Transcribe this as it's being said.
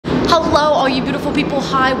Hello, all you beautiful people.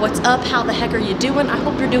 Hi, what's up? How the heck are you doing? I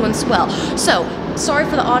hope you're doing swell. So, sorry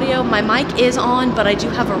for the audio. My mic is on, but I do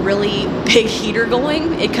have a really big heater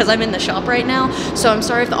going because I'm in the shop right now. So I'm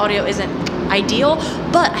sorry if the audio isn't ideal,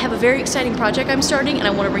 but I have a very exciting project I'm starting and I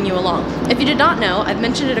want to bring you along. If you did not know, I've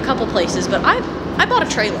mentioned it a couple places, but I bought a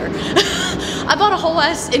trailer. I bought a whole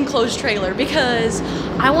ass enclosed trailer because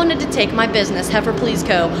I wanted to take my business, Heifer Please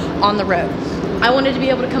Co., on the road. I wanted to be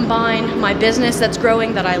able to combine my business that's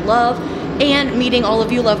growing, that I love, and meeting all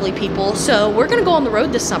of you lovely people. So we're gonna go on the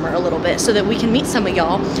road this summer a little bit so that we can meet some of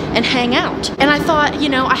y'all and hang out. And I thought, you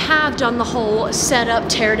know, I have done the whole setup,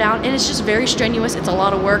 tear down, and it's just very strenuous. It's a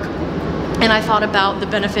lot of work. And I thought about the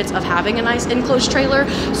benefits of having a nice enclosed trailer.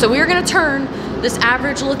 So we are gonna turn this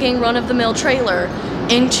average looking run-of-the-mill trailer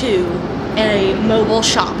into a mobile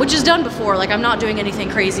shop, which is done before. Like, I'm not doing anything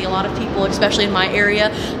crazy. A lot of people, especially in my area,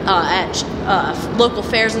 at local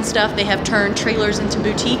fairs and stuff, they have turned trailers into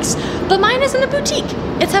boutiques, but mine isn't a boutique.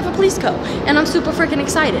 It's Heifer Please Co., and I'm super freaking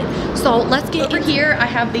excited. So let's get over here. I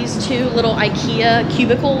have these two little IKEA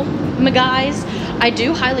cubicle guys. I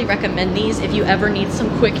do highly recommend these if you ever need some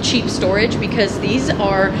quick, cheap storage, because these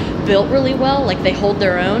are built really well, like they hold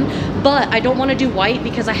their own. But I don't want to do white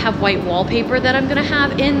because I have white wallpaper that I'm gonna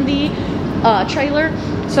have in the trailer.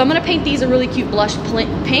 So I'm gonna paint these a really cute blush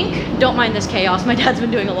pink. Don't mind this chaos. My dad's been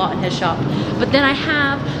doing a lot in his shop. But then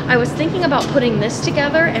I was thinking about putting this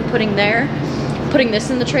together and putting this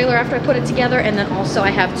in the trailer after I put it together. And then also I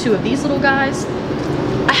have two of these little guys.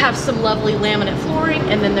 I have some lovely laminate flooring,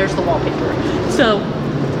 and then there's the wallpaper. So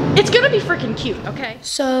it's gonna be freaking cute, okay?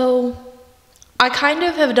 So I kind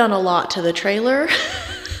of have done a lot to the trailer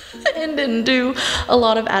and didn't do a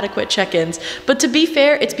lot of adequate check-ins. But to be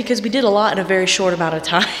fair, it's because we did a lot in a very short amount of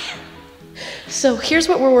time. So here's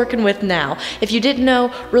what we're working with now. If you didn't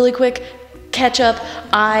know, really quick catch up,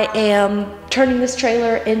 I am turning this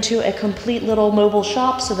trailer into a complete little mobile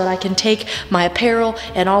shop so that I can take my apparel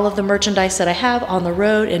and all of the merchandise that I have on the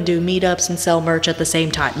road and do meetups and sell merch at the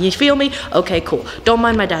same time. You feel me? Okay, cool. Don't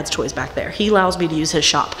mind my dad's toys back there. He allows me to use his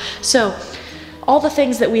shop. So all the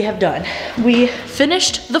things that we have done. We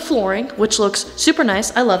finished the flooring, which looks super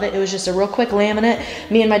nice. I love it. It was just a real quick laminate.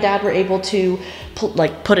 Me and my dad were able to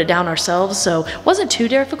put it down ourselves, so it wasn't too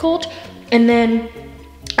difficult. And then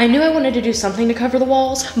I knew I wanted to do something to cover the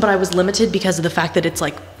walls, but I was limited because of the fact that it's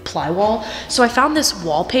like plywall. So I found this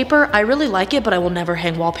wallpaper. I really like it, but I will never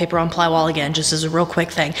hang wallpaper on plywall again, just as a real quick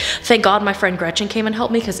thing. Thank God my friend Gretchen came and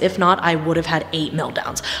helped me, because if not, I would have had 8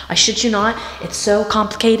 meltdowns. I shit you not, it's so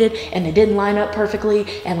complicated and they didn't line up perfectly,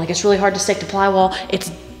 and like it's really hard to stick to plywall.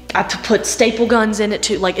 I put staple guns in it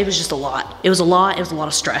too. Like, it was just a lot. It was a lot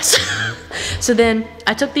of stress. So then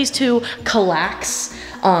I took these two Kallax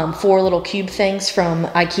 4 little cube things from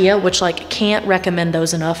IKEA, which like can't recommend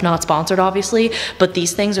those enough. Not sponsored obviously, but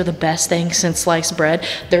these things are the best thing since sliced bread.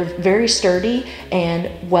 They're very sturdy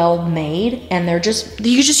and well made, and you can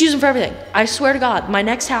just use them for everything. I swear to God, my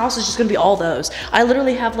next house is just gonna be all those. I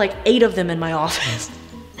literally have like 8 of them in my office.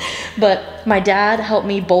 But my dad helped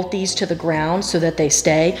me bolt these to the ground so that they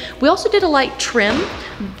stay. We also did a light trim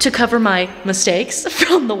to cover my mistakes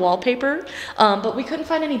from the wallpaper, but we couldn't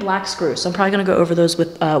find any black screws, so I'm probably gonna go over those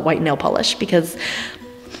with white nail polish because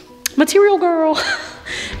material girl.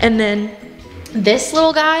 And then this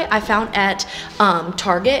little guy I found at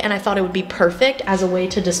Target, and I thought it would be perfect as a way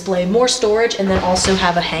to display more storage and then also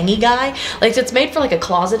have a hangy guy. Like, it's made for like a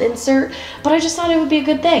closet insert, but I just thought it would be a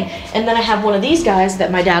good thing. And then I have one of these guys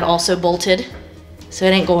that my dad also bolted, so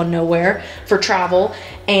it ain't going nowhere, for travel.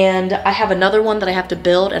 And I have another one that I have to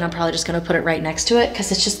build, and I'm probably just gonna put it right next to it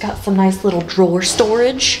because it's just got some nice little drawer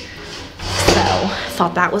storage. So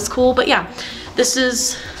thought that was cool. But yeah, this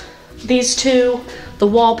is these two. The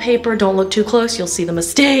wallpaper, don't look too close, you'll see the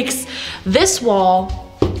mistakes. This wall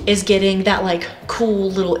is getting that like cool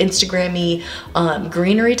little Instagram-y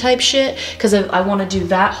greenery type shit, because I want to do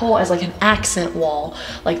that whole as like an accent wall,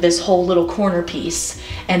 like this whole little corner piece.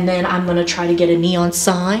 And then I'm gonna try to get a neon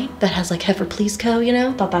sign that has like Heifer Please Co., you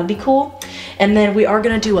know, thought that'd be cool. And then we are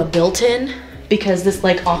gonna do a built-in, because this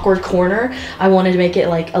like awkward corner, I wanted to make it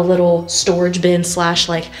like a little storage bin slash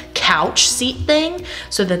like couch seat thing,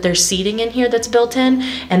 so that there's seating in here that's built in.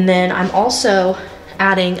 And then I'm also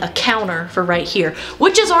adding a counter for right here,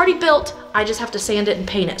 which is already built. I just have to sand it and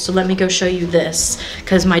paint it. So let me go show you this,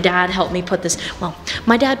 because my dad helped me put this. Well,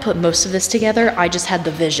 my dad put most of this together. I just had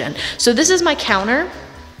the vision. So this is my counter.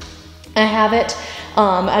 I have it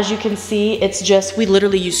As you can see, it's just, we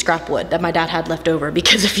literally use scrap wood that my dad had left over,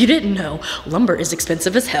 because if you didn't know, lumber is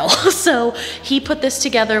expensive as hell. So he put this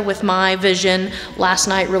together with my vision last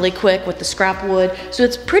night really quick with the scrap wood. So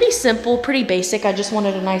it's pretty simple, pretty basic. I just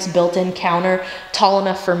wanted a nice built-in counter tall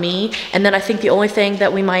enough for me. And then I think the only thing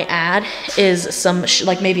that we might add is some,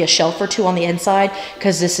 like maybe a shelf or two on the inside,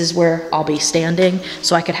 because this is where I'll be standing.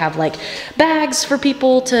 So I could have like bags for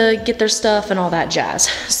people to get their stuff and all that jazz.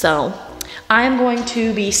 So I'm going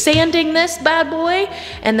to be sanding this bad boy,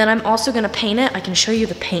 and then I'm also gonna paint it. I can show you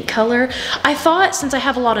the paint color. I thought since I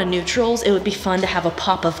have a lot of neutrals, it would be fun to have a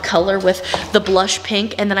pop of color with the blush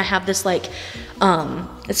pink, and then I have this like,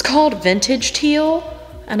 it's called Vintage Teal,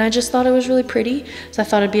 and I just thought it was really pretty. So I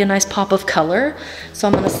thought it'd be a nice pop of color. So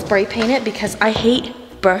I'm gonna spray paint it because I hate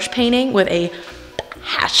brush painting with a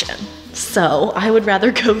passion. So I would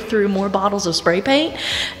rather go through more bottles of spray paint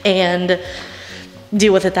and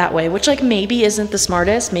deal with it that way, which like maybe isn't the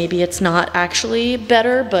smartest, maybe it's not actually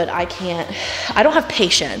better, but I don't have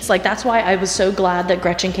patience. Like that's why I was so glad that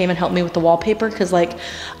Gretchen came and helped me with the wallpaper, because like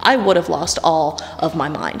I would have lost all of my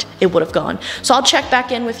mind. It would have gone. So I'll check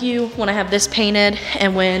back in with you when I have this painted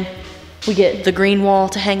and when we get the green wall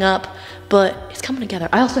to hang up, but it's coming together.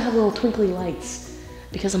 I also have little twinkly lights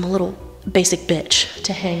because I'm a little basic bitch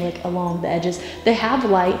to hang like along the edges. They have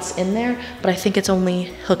lights in there, but I think it's only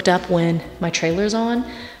hooked up when my trailer's on,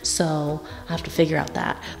 so I have to figure out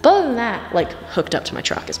that. But other than that, like hooked up to my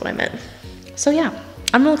truck is what I meant. So yeah,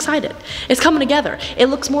 I'm real excited. It's coming together. It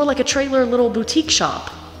looks more like a trailer little boutique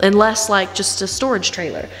shop and less like just a storage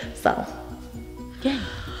trailer. So yeah.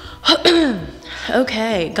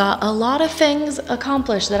 Okay, got a lot of things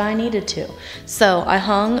accomplished that I needed to. So I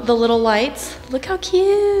hung the little lights. Look how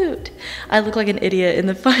cute. I look like an idiot in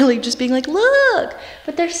the finally just being like, look,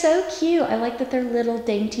 but they're so cute. I like that they're little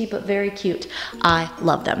dainty, but very cute. I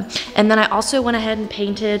love them. And then I also went ahead and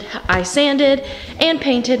painted, I sanded and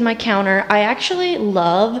painted my counter. I actually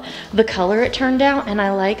love the color it turned out, and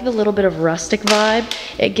I like the little bit of rustic vibe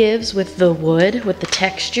it gives with the wood, with the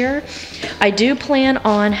texture. I do plan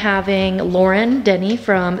on having Lauren Denny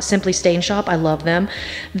from Simply Stain Shop, I love them.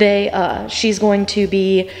 She's going to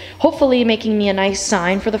be hopefully making me a nice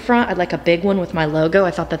sign for the front. I'd like a big one with my logo.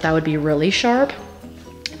 I thought that that would be really sharp,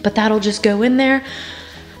 but that'll just go in there.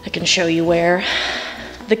 I can show you where.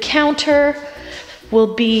 The counter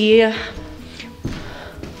will be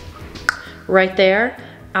right there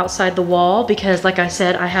outside the wall, because like I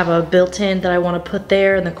said, I have a built-in that I want to put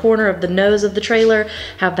there in the corner of the nose of the trailer,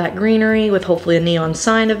 have that greenery with hopefully a neon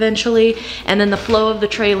sign eventually. And then the flow of the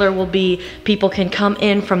trailer will be, people can come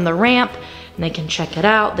in from the ramp and they can check it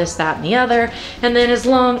out, this, that, and the other. And then as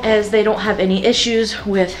long as they don't have any issues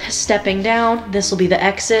with stepping down, this will be the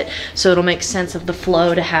exit. So it'll make sense of the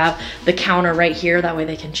flow to have the counter right here. That way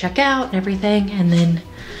they can check out and everything, and then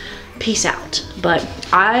peace out. But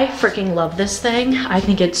I freaking love this thing. I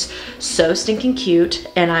think it's so stinking cute,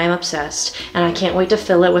 and I am obsessed, and I can't wait to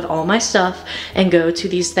fill it with all my stuff and go to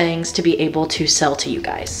these things to be able to sell to you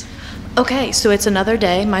guys. Okay, so it's another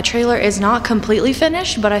day. My trailer is not completely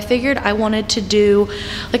finished, but I figured I wanted to do,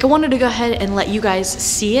 like I wanted to go ahead and let you guys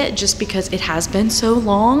see it just because it has been so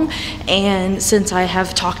long. And since I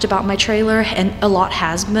have talked about my trailer and a lot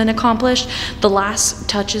has been accomplished, the last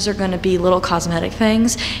touches are gonna be little cosmetic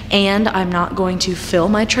things, and I'm not going to fill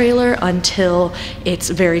my trailer until it's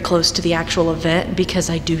very close to the actual event, because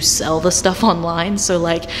I do sell the stuff online. So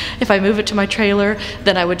like if I move it to my trailer,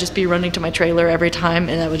 then I would just be running to my trailer every time,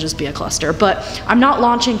 and that would just be a cluster. But I'm not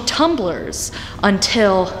launching tumblers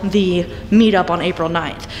until the meetup on April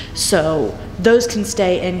 9th. So those can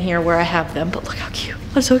stay in here where I have them, but look how cute.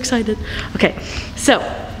 I'm so excited. Okay, so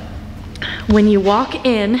when you walk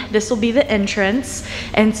in, this will be the entrance.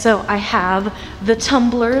 And so I have the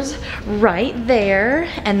tumblers right there,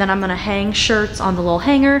 and then I'm gonna hang shirts on the little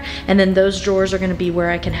hanger, and then those drawers are gonna be where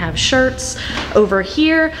I can have shirts. Over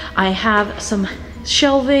here, I have some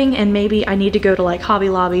shelving, and maybe I need to go to like Hobby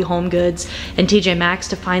Lobby, Home Goods, and TJ Maxx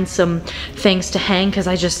to find some things to hang, because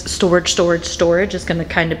I just storage is gonna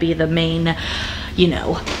kind of be the main, you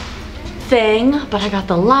know, thing. But I got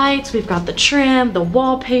the lights, we've got the trim, the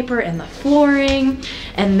wallpaper, and the flooring,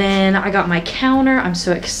 and then I got my counter. I'm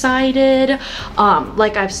so excited.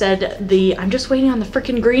 Like I've said, I'm just waiting on the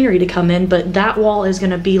freaking greenery to come in, but that wall is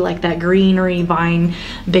gonna be like that greenery vine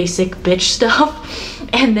basic bitch stuff.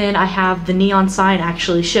 And then I have the neon sign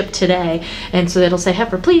actually shipped today, and so it'll say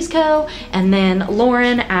Heifer Please Co. And then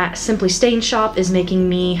Lauren at Simply Stain Shop is making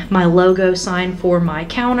me my logo sign for my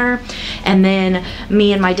counter. And then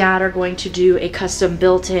me and my dad are going to do a custom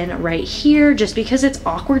built-in right here, just because it's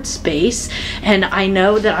awkward space, and I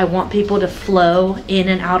know that I want people to flow in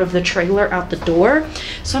and out of the trailer out the door.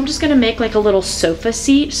 So I'm just gonna make like a little sofa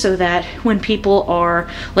seat so that when people are,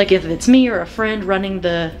 like if it's me or a friend running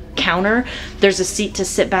the counter, there's a seat to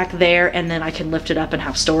sit back there, and then I can lift it up and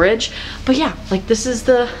have storage. But yeah, like this is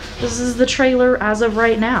the trailer as of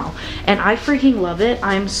right now, and I freaking love it.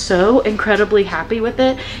 I'm so incredibly happy with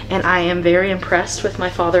it, and I am very impressed with my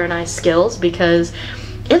father and I's skills because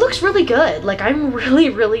it looks really good. Like I'm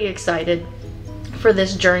really excited for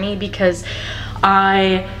this journey because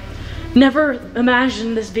I never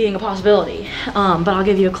imagined this being a possibility. But I'll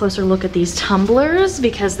give you a closer look at these tumblers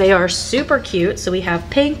because they are super cute. So we have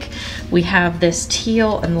pink, we have this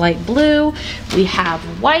teal and light blue, we have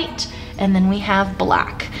white, and then we have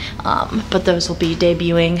black. But those will be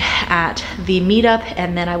debuting at the meetup,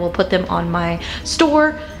 and then I will put them on my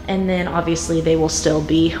store, and then obviously they will still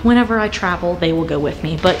be, whenever I travel, they will go with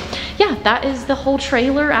me. But yeah, that is the whole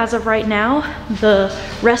trailer as of right now. The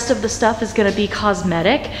rest of the stuff is gonna be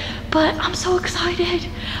cosmetic, but I'm so excited.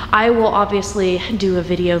 I will obviously do a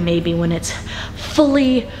video maybe when it's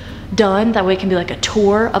fully done, that way it can be like a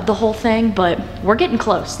tour of the whole thing, but we're getting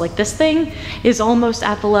close. Like this thing is almost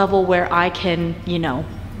at the level where I can, you know,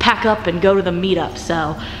 pack up and go to the meetup.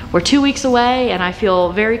 So we're 2 weeks away, and I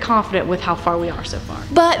feel very confident with how far we are so far.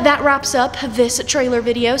 But that wraps up this trailer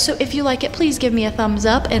video. So if you like it, please give me a thumbs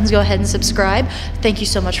up and go ahead and subscribe. Thank you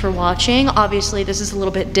so much for watching. Obviously this is a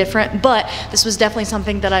little bit different, but this was definitely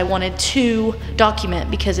something that I wanted to document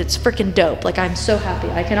because it's freaking dope. Like I'm so happy.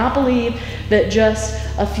 I cannot believe that just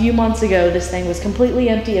a few months ago this thing was completely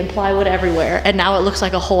empty and plywood everywhere, and now it looks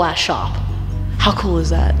like a whole ass shop. How cool is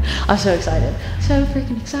that? I'm so excited. So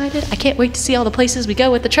freaking excited. I can't wait to see all the places we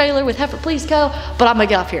go with the trailer with Heifer Please Co. But I'm gonna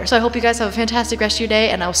get off here. So I hope you guys have a fantastic rest of your day,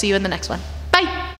 and I will see you in the next one.